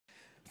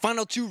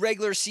Final two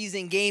regular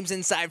season games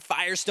inside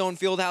Firestone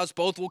Fieldhouse.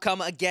 Both will come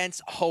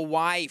against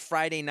Hawaii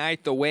Friday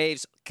night. The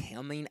Waves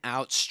coming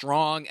out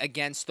strong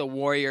against the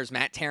Warriors.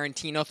 Matt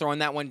Tarantino throwing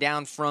that one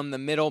down from the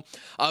middle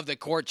of the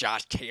court.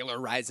 Josh Taylor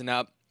rising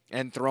up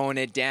and throwing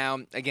it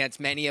down against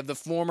many of the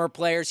former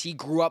players he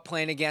grew up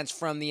playing against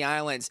from the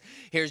islands.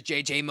 Here's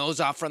J.J.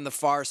 Mozoff from the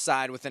far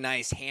side with a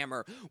nice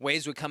hammer.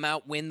 Waves would come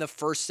out, win the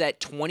first set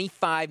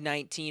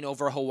 25-19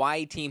 over a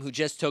Hawaii team who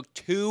just took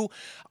two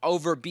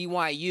over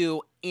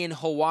BYU in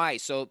Hawaii.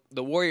 So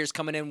the Warriors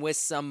coming in with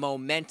some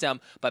momentum,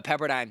 but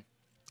Pepperdine,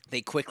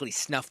 they quickly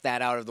snuffed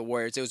that out of the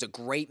Warriors. It was a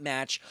great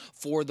match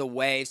for the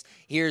Waves.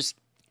 Here's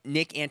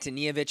Nick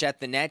Antonievich at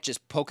the net,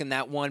 just poking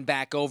that one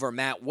back over.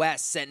 Matt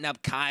West setting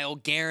up Kyle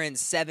Guerin.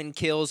 7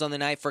 kills on the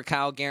night for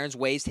Kyle Guerin's.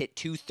 Waves hit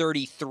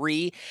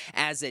 233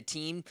 as a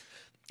team.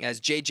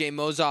 As J.J.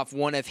 Mozoff,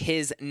 one of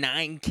his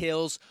 9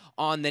 kills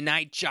on the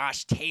night.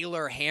 Josh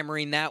Taylor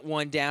hammering that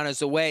one down as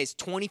the Waves.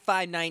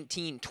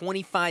 25-19,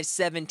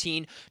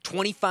 25-17,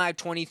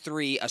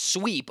 25-23, a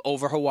sweep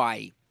over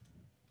Hawaii.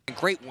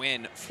 Great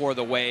win for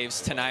the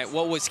Waves tonight.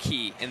 What was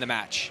key in the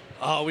match?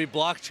 Oh, we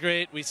blocked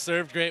great, we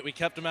served great, we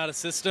kept them out of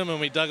system, and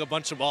we dug a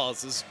bunch of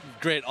balls. It was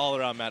a great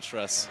all-around match for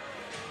us.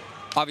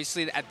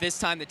 Obviously, at this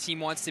time, the team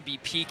wants to be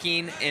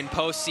peaking in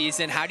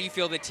postseason. How do you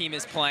feel the team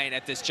is playing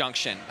at this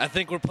junction? I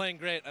think we're playing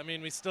great. I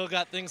mean, we still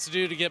got things to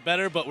do to get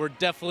better, but we're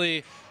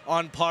definitely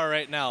on par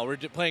right now. We're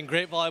playing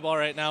great volleyball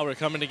right now. We're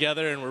coming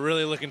together, and we're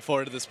really looking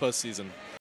forward to this postseason.